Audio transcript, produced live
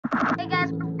Hey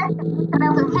guys, we're back to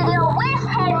another video with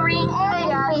Henry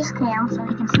and face cam so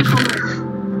we can see colors.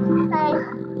 Hey,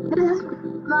 this is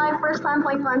my first time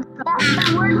playing Monster. Yeah,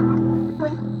 we're doing 2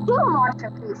 monster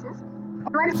pieces.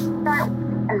 And let's start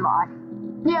with the mod.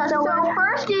 Yeah, so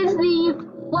first is the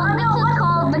one that's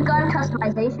called the gun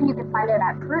customization. You can find it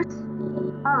at first.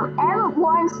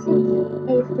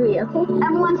 M16A3, okay?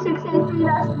 M16A3,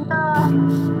 that's the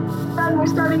gun we're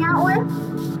starting out with.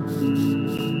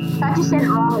 I just said it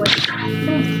wrong. It's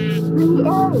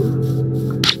 3A.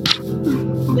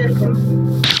 This is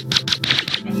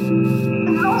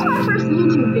also my first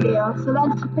YouTube video, so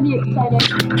that's pretty exciting.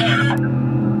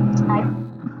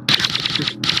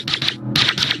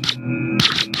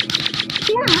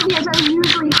 These videos are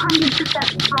usually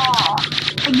 100% raw.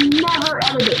 Like, never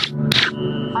edited.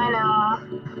 I know.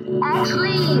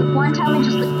 Actually, one time I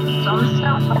just looked some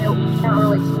stuff, but I don't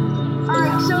really see.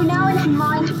 Alright, so now it's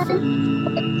my turn.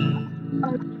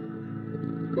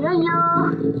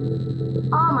 Yeah.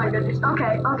 Oh my goodness.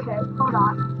 Okay, hold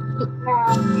on.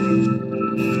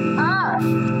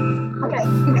 Okay.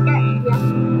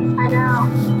 Yeah, I know.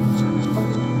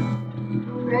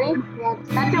 Ready? Yeah.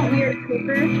 That's a weird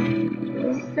creeper.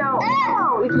 So,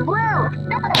 oh, it's blue.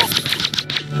 No.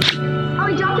 Oh,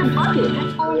 he dropped a bucket.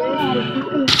 Oh no.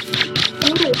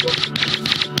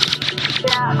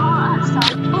 Yeah. Oh, I'm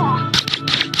sorry. Oh.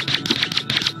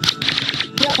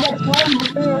 Yep, that's one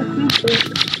weird creeper.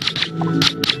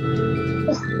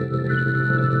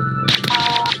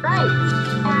 Right.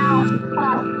 Now,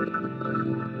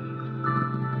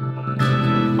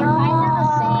 they're kind of the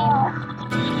same.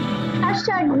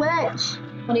 Hashtag glitch.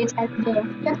 What are you trying to do?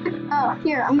 Oh,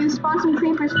 here, I'm gonna spawn some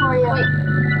creepers for you. Wait.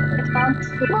 I found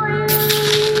some.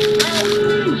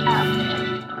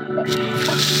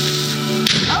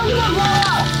 Oh, you got blown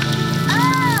up!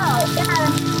 Oh! Yeah.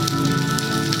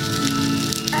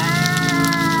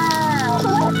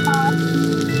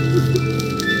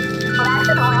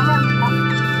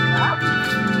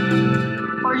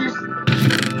 Or just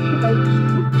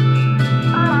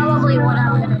probably what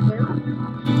I'm gonna do.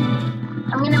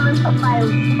 I'm gonna move up by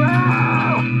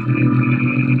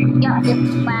yeah,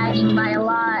 it's lagging by a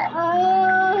lot.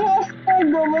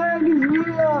 The lag is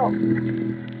real.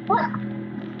 What?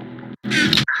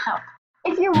 Oh.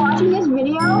 If you're watching this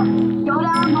video, go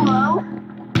down below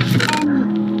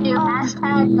and do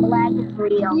hashtag the lag is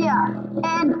real. Yeah,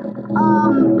 and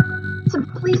so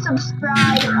please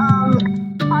subscribe.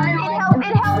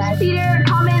 It helps Peter.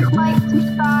 Comment, like,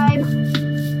 subscribe,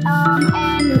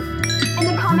 and in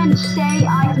the comments say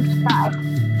I subscribe.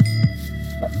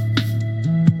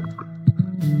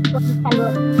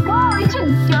 Whoa, it's a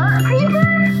dirt creeper?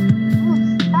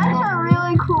 That's a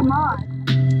really cool mod.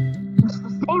 It's the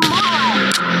same mod.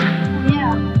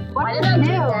 Yeah. What did it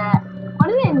do? What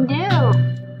did it do?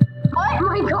 What? Oh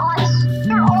my gosh.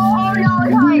 You're all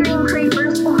hiding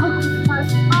creepers.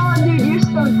 Oh, dude, you're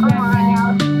so good right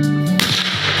now.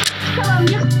 Come on,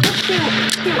 just shoot.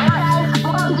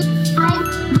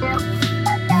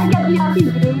 I got the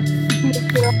RPG.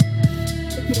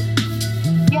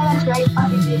 Yeah, that's right,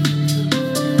 RPG.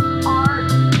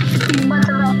 What's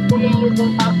the rest of you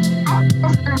using?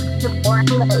 That's the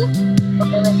boring way.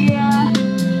 Yeah.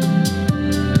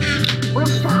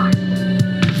 Which shot?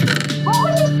 What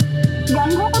was this?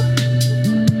 Gun hold?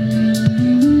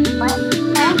 What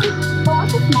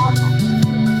was this mod?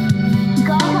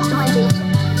 Gun customization.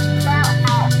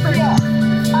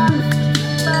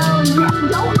 So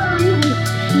don't worry,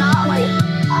 it's not like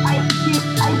you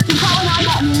probably know what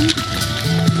that means.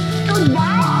 So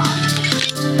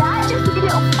that just made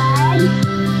it lag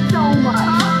so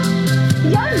much. The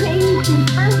other game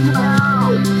creepers, no.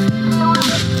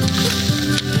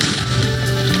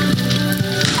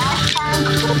 Hashtag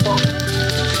cool.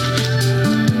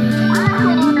 I'm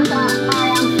actually in the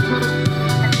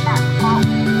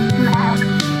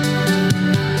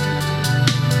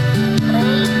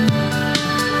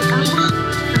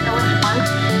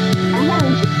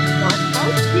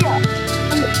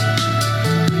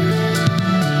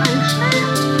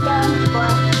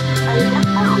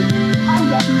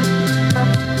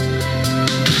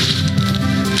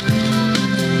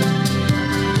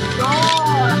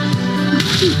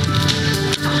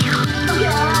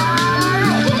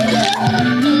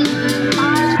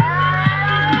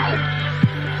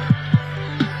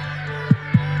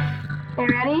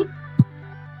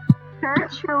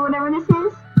or whatever this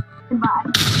is. Goodbye.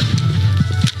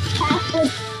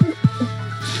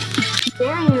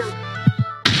 Dare you?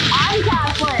 I'm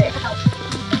Catholic.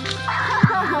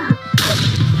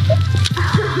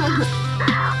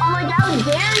 I'm like, how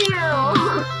dare you?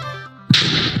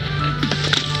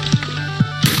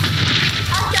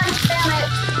 Hashtag spam it.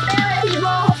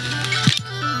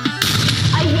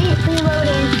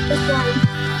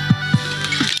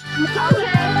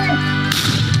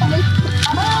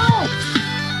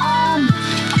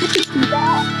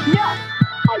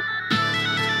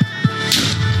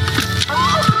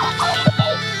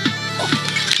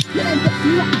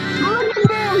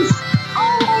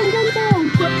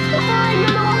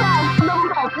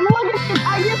 Look at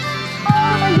this.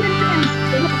 Oh my goodness.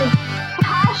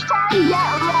 Hashtag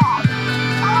get wrecked.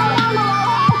 Oh, down below,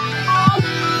 hashtag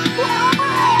get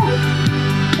wrecked.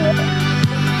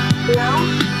 You know?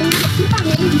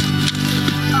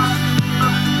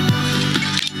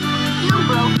 You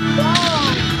bro.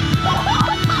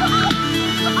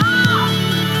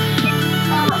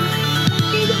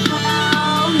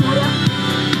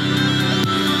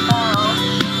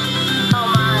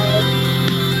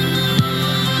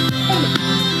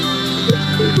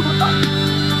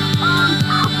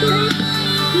 After this,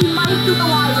 we might do the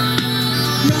live.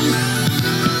 Maybe.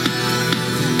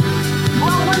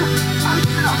 Well, when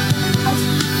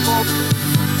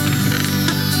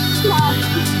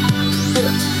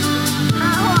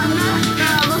hold on,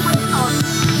 look what it's called.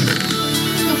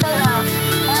 It's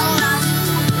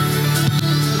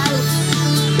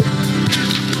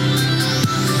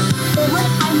what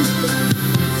time is it?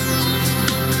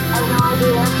 I have no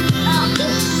idea.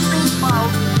 It's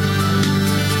 3:12.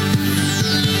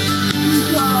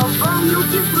 You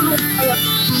just little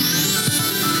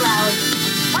cloud.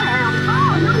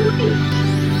 Oh, no way.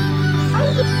 I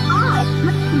just saw it.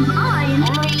 That's mine.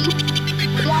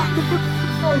 Yeah, this is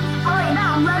good. Oh, wait,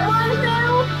 that red one is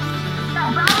new? That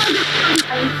brown one is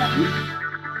everything.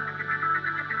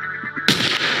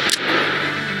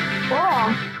 Oh.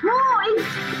 No,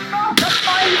 it's not the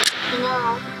fun. No,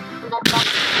 that's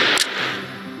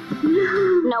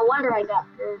no wonder I got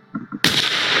hurt.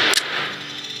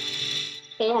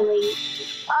 Okay, Henry.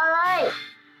 Alright.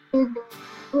 Another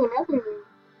one.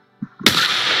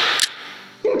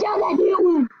 You're down that new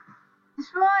one. This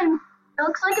one. It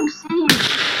looks like obsidian.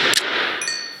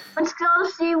 Let's go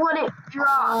see what it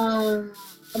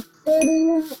drops.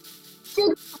 Obsidian. Yeah,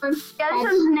 this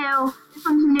one's new. This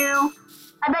one's new.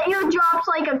 I bet you it drops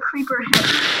like a creeper head.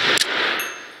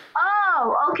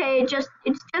 Oh, okay. It's just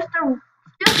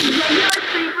regular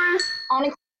creepers on a.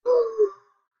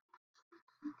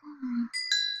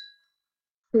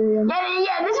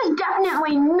 Yeah, this is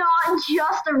definitely not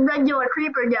just a regular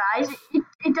creeper, guys.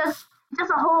 It does a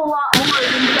whole lot more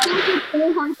than just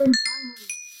 200 diamonds.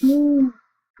 200.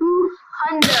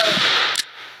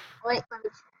 Wait, let me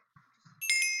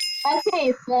check. Okay,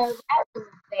 so that was a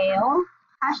fail.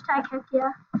 Hashtag heck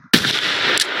yeah.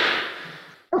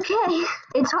 Okay.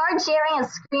 It's hard sharing a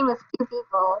screen with two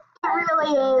people. It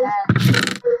really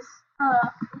is.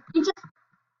 You just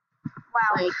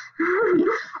wow. Like,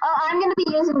 oh, I'm gonna be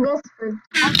using this for.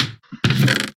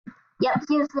 Yep,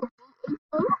 use the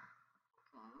D18.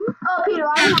 Oh, Peter,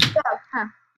 I have to. Huh.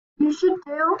 You should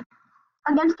do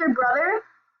against your brother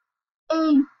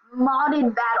a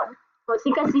modded battle. Oh, I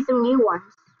think I see some new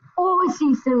ones. Oh, I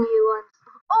see some new ones.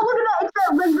 Oh, look at that! It's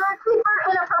a regular creeper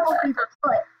and a purple creeper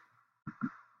split.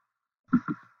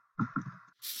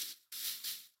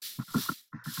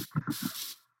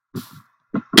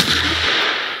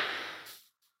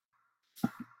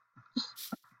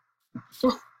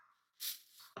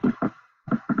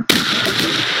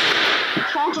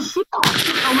 Can't just shoot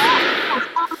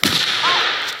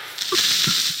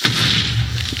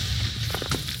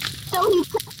so he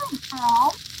took the ball.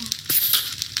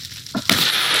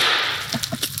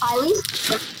 Highly.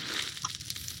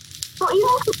 So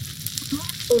even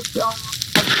if you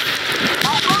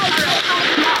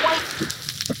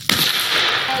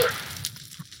hey,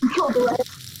 killed the red.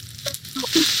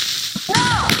 No!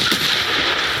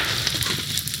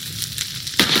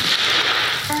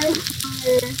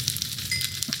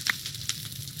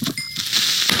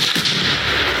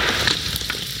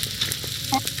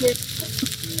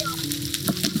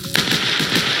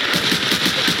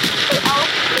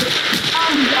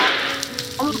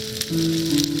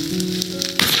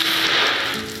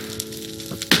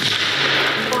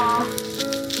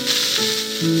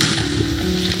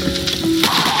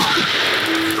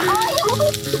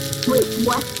 Wait,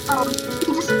 what?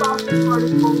 He just stopped the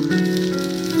particle.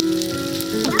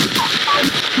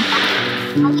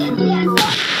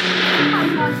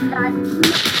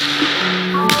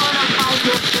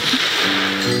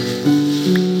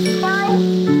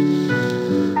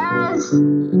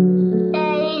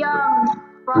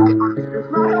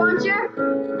 Rocket launcher,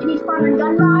 and he's part of a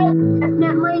gun ride.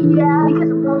 Definitely, yeah, because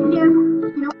of what we do.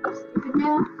 You know what's stupid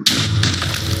now?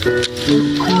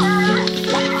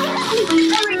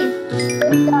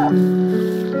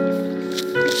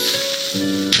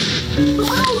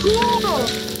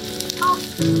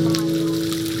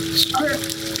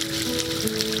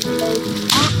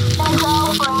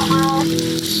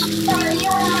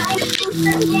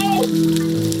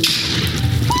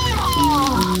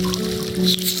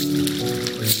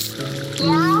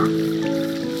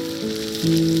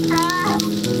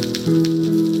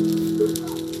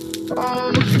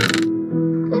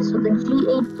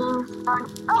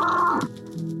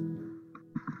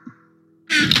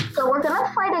 So we're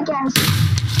gonna fight against.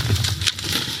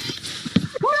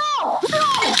 No! No!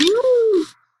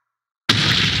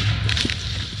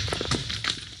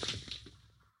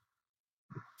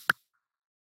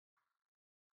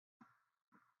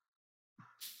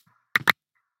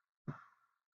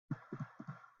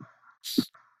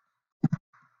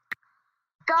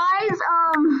 Guys,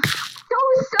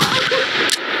 those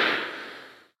suckers.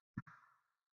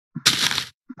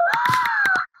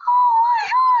 Oh my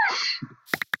gosh!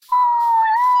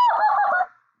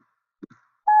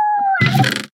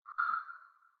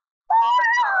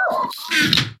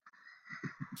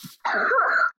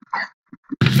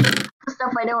 The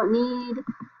stuff I don't need.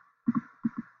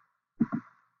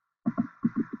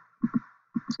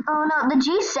 Oh no, the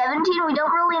G17, we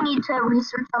don't really need to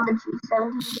research on the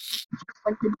G17, just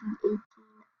like the G18.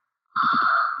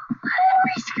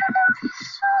 Henry's gonna be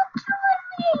so killing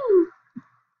me!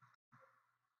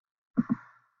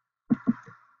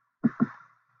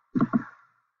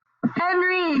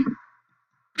 Henry!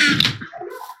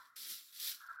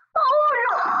 Oh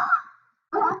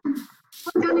no!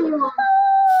 I'm gonna you on.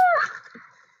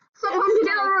 I'm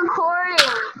still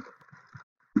recording.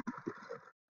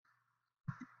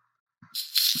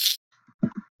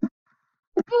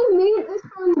 If you made this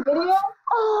from the video,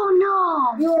 oh no!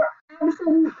 You're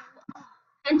absolutely.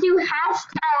 And do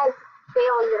hashtag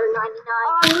failure99.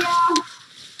 Oh yeah.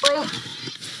 Wait.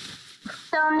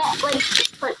 So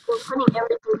like, we're putting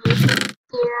everything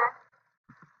here.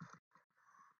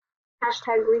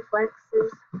 Hashtag reflexes.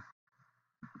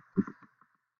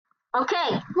 Okay,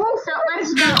 so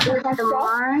let's go with the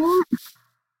mine.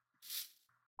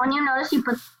 When you notice, you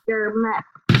put your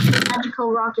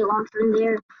magical rocket launcher in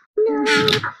there. No.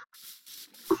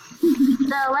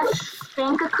 So let's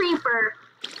shank a creeper.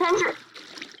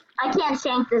 I can't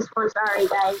shank this one, sorry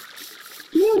guys.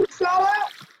 You saw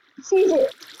it? Seize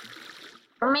it.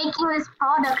 We're making this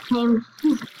product named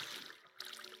Jesus.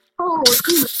 Oh,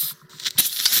 Jesus.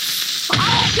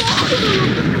 I'm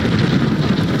shanking!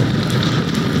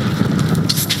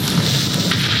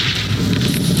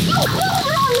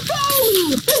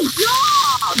 Good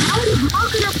job! How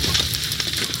did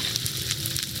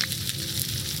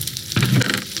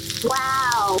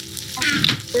wow.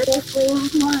 Seriously?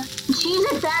 She's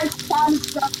a bad sound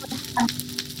stuff like that.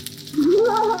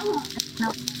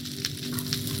 No.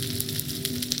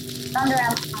 Thunder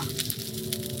out.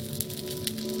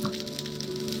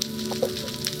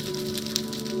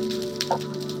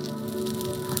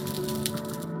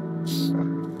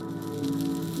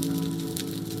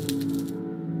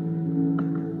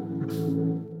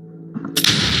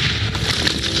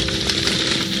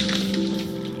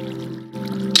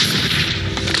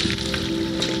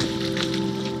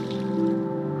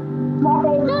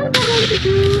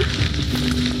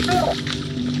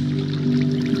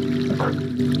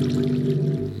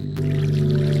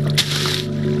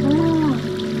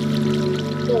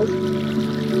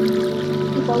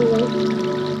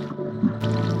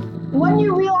 When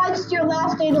you realize it's your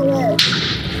last day to live.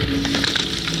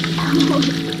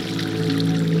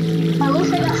 At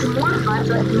least I got some more fun,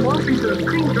 so I can morph into a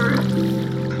creeper.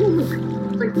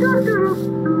 It's like,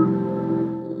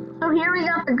 so here we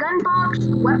got the gun box,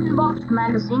 the weapon box, the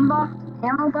magazine box, the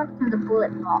ammo box, and the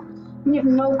bullet box. You have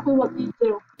no clue what these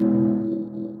do.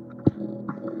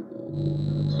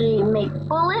 So you make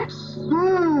bullets.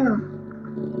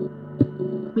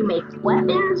 You make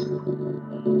weapons.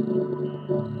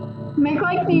 Make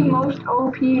like the most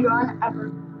OP gun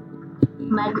ever.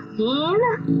 Magazine.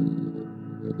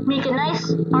 Make a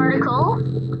nice article.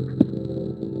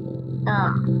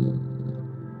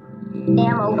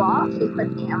 Ammo box. You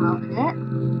put the ammo in it.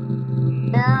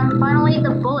 And finally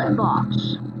the bullet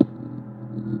box.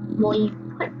 Well, you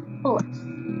put bullets.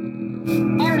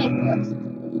 And make bullets.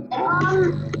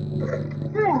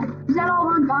 Is that all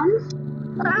the guns?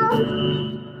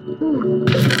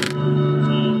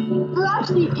 So that's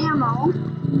the ammo.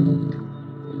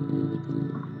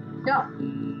 Yep.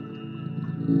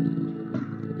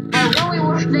 I really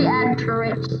wish they add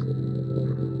turrets.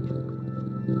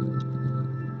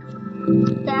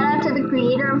 Shout out to the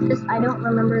creator of this. I don't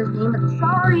remember his name, but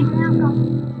sorry, damn.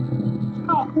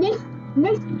 Oh, this is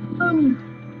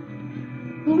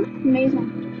amazing.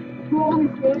 You are the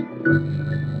creator.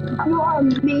 You are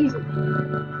amazing.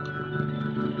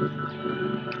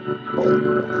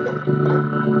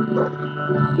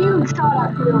 Huge shout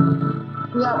out to you.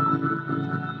 Yep.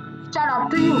 Shout out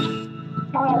to you.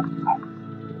 Shout out.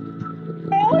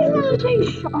 I always want to say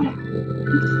shout out.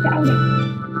 Shout out.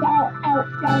 Shout out.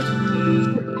 Shout out.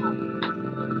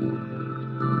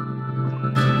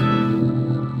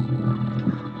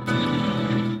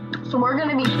 So we're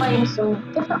gonna be fighting some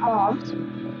different mobs.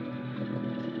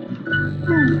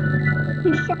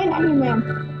 He's trying at you, man.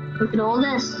 Look at all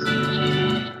this.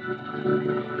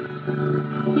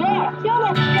 Yeah, kill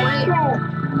that intro.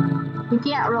 You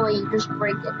can't really just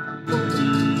break it.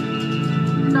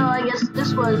 So I guess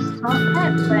this was not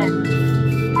it, but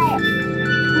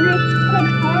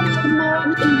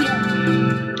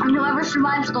and whoever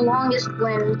survives the longest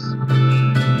wins.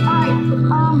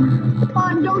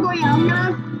 Alright, don't go yet.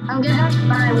 I'm gonna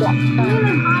try walk.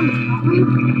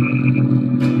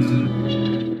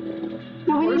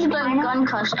 Where's the gun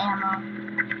cuss ammo?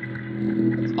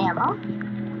 It's ammo?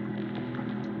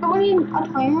 Don't we need a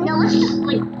timer? No, let's just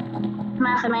like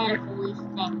mathematically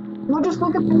think. We'll just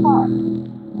look at the clock.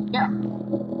 Yep.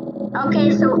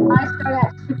 Okay, so I start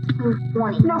at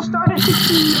 16:20. No, start at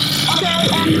 16. Okay,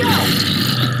 and go!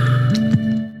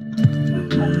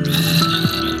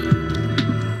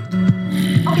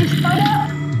 Okay, start up.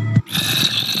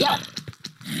 Yep.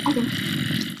 Okay.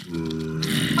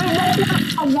 Wait, that's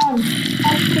not a gun.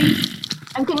 That's three.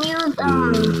 I can use,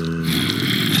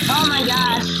 oh my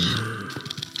gosh.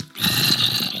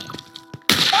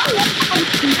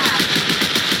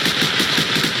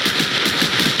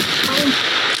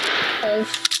 Okay.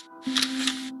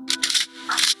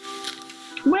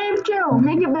 Wave 2,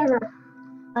 make it bigger.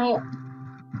 I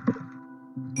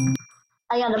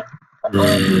gotta.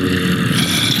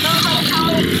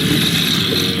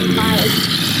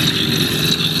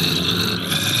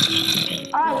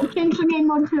 Alright, change the game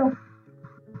mode too.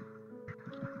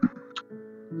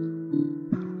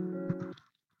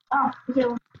 Oh,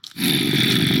 0.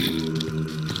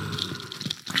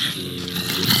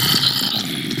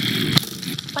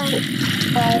 Wait.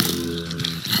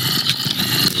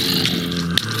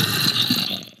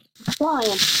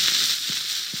 Flying.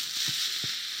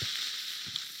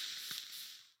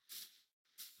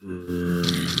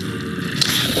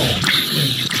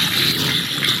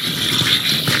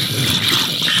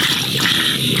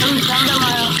 I'm down to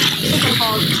my chicken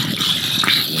hog.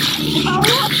 If I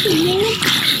want to move,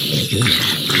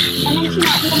 and it's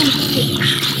not letting me see.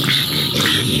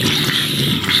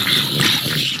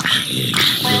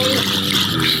 Wait.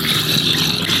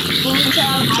 You need to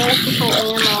have multiple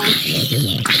ammo.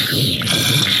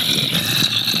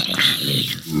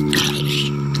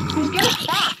 Just get it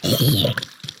back.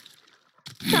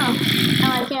 No,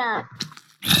 I can't.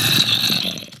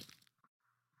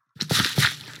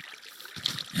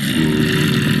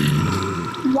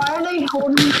 Why are they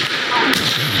holding me?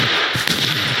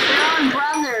 They're all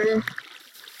brothers.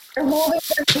 They're holding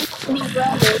These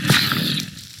brothers.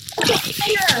 their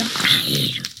finger.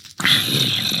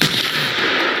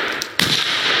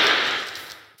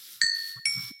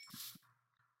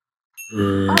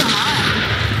 Oh my.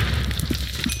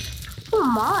 Oh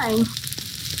my.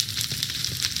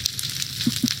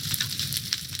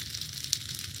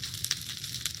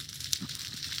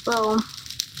 So,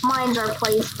 mines are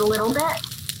placed a little bit.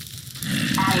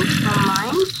 Adding some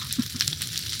mines.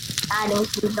 Adding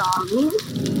some zombies.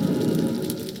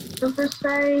 Does this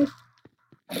say?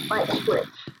 Let's switch.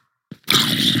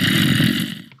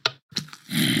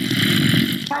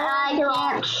 I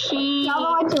can't see Now the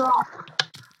lights are off.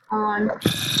 on.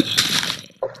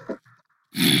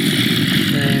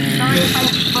 Sorry if I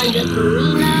destroyed this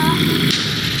arena.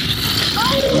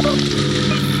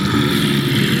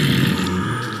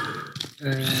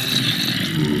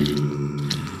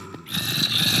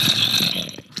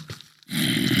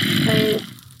 Wait.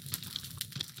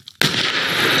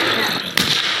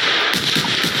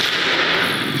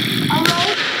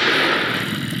 Alright.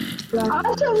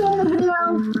 I'll show you in the video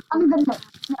on the video.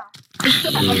 No.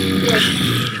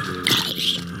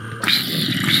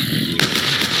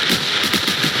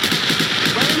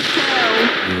 Wait till.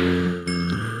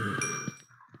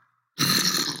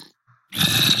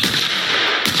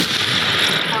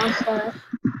 Downstairs.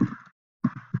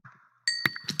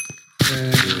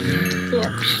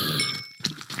 Here.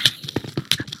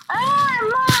 Ah,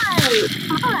 mine!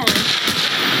 Mine!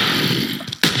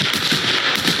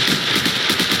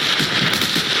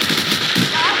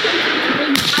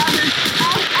 Big brother.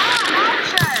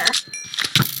 Archer!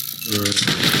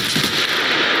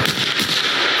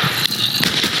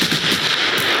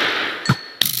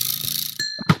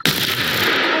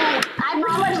 I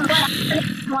promise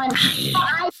one.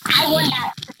 I won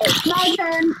that. My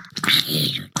turn.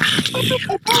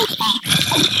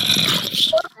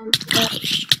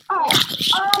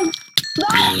 Alright,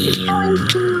 that is going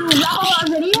to wrap up our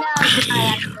video. No, it's not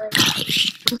actually.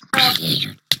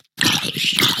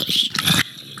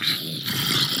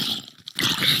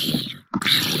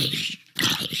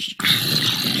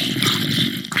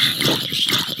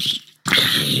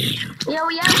 You know,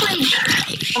 we have like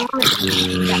Okay,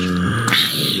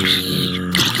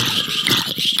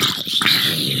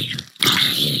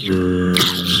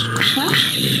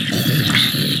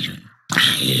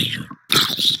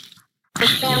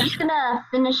 I'm just gonna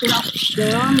finish it up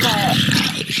soon, but...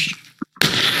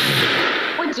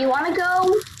 Wait, do you wanna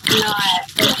go? No,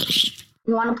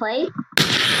 you wanna play?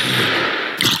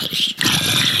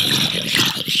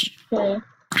 Okay.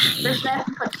 First I have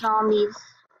to put zombies.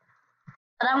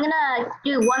 But I'm gonna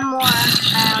do one more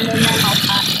round and then I'll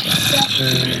pass.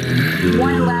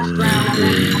 One last round and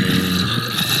then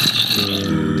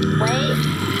wait.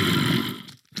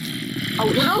 A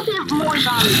little bit more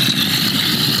zombies.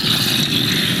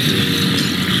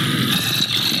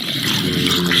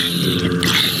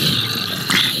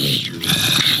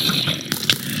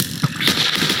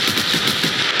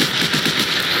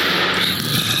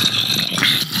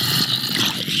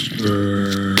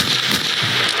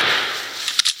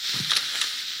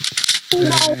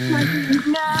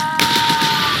 No!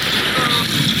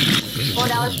 Oh,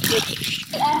 that was good.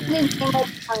 It actually came up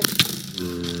fun.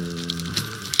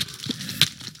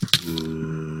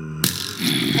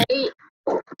 Hey.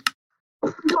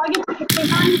 Do I get to pick the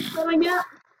gun that I get?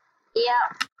 Yeah.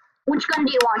 Which gun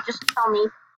do you want? Just tell me.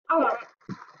 I want it.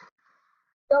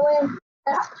 Go in.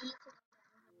 That's E.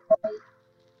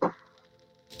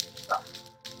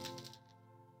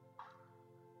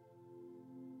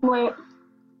 Wait.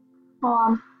 Hold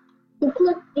on. You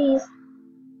click these.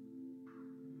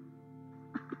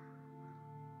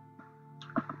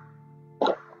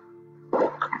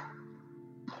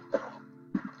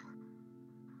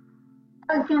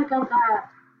 I can't go that.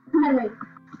 Anyway.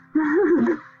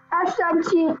 Hashtag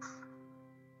cheats.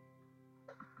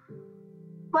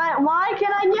 But why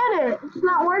can't I get it? It's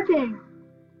not working.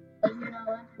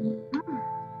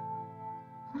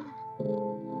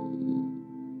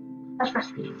 That's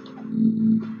frustrating.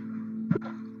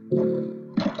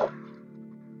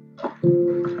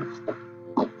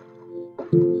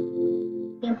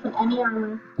 Can't put any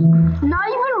armor. Not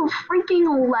even freaking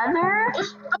leather?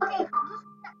 Just okay.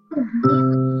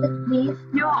 These.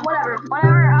 You know what? Whatever.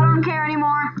 Whatever. I don't care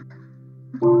anymore.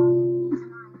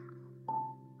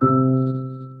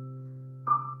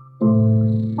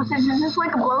 What's this? Is this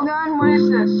like a blowgun? What is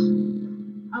this?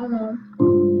 I don't know.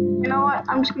 You know what?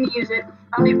 I'm just gonna use it.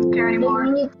 I don't even care anymore.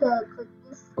 We need to click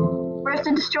this. Where's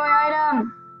the destroy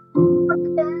item?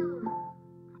 Put down.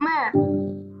 Man.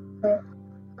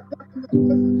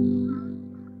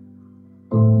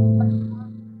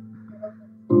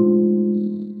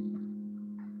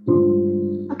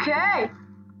 Okay.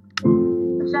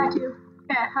 What's that do?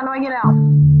 Okay, how do I get out?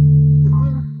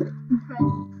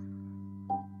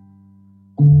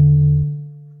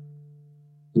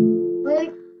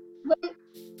 Wait.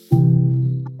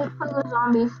 Let's put the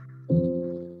zombies.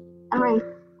 I'm ready.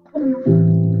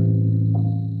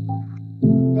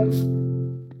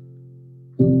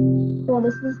 Well,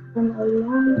 this is familiar.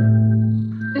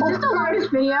 Is this the largest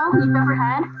video you've ever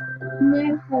had?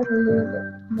 Maybe a little bit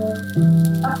more.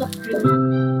 Up to 3.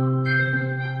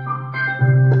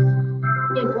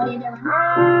 Dude, what are you doing?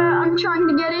 I'm trying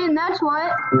to get in, that's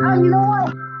what. Oh, you know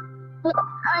what?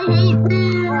 I hate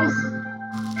this.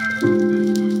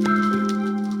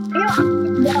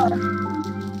 No.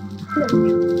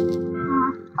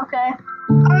 Okay.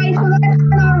 Alright, so that's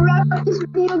gonna wrap up this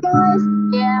video, guys.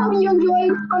 Yeah. Hope you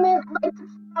enjoyed. Comment, like,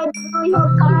 subscribe. Really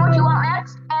helps. Comment what you want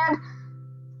next, and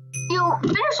you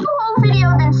finish the whole video,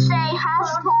 then say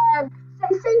hashtag.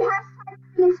 Say hashtag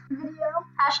finish video.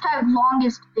 Hashtag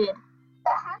longest vid.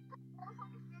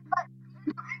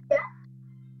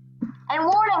 And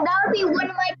warning, that would be one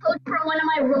of my codes for one of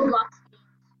my Roblox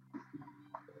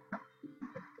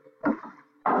games.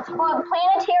 It's called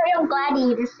Planetarium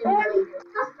Gladiator Simulator.